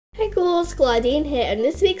Hey girls, Clawdeen here, and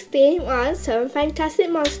this week's theme on 7 Fantastic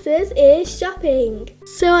Monsters is shopping.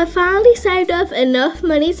 So I finally saved up enough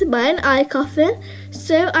money to buy an eye coffin,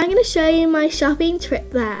 so I'm going to show you my shopping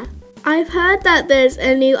trip there. I've heard that there's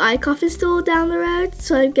a new eye coffin store down the road,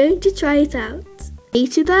 so I'm going to try it out.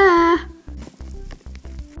 Meet you there.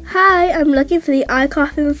 Hi, I'm looking for the eye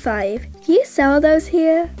coffin 5. Do you sell those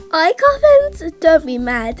here? Eye coffins? Don't be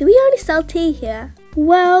mad, we only sell tea here.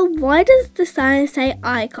 Well, why does the sign say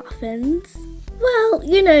eye coffins? Well,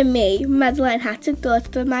 you know me, Madeline Hatter, daughter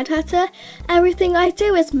of the Mad Hatter. Everything I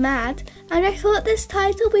do is mad, and I thought this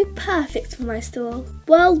title would be perfect for my stall.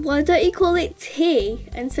 Well, why don't you call it tea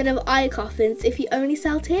instead of eye coffins if you only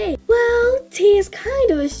sell tea? Well, tea is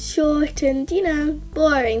kind of a short and,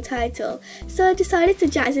 boring title, so I decided to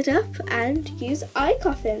jazz it up and use eye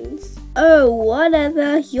coffins. Oh,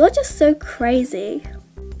 whatever, you're just so crazy.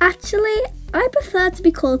 Actually, I prefer to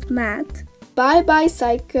be called Mad. Bye bye,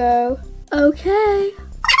 Psycho. Okay.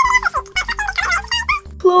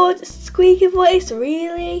 Claude, squeaky voice,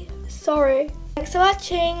 really? Sorry. Thanks for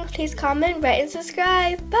watching. Please comment, rate and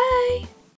subscribe. Bye.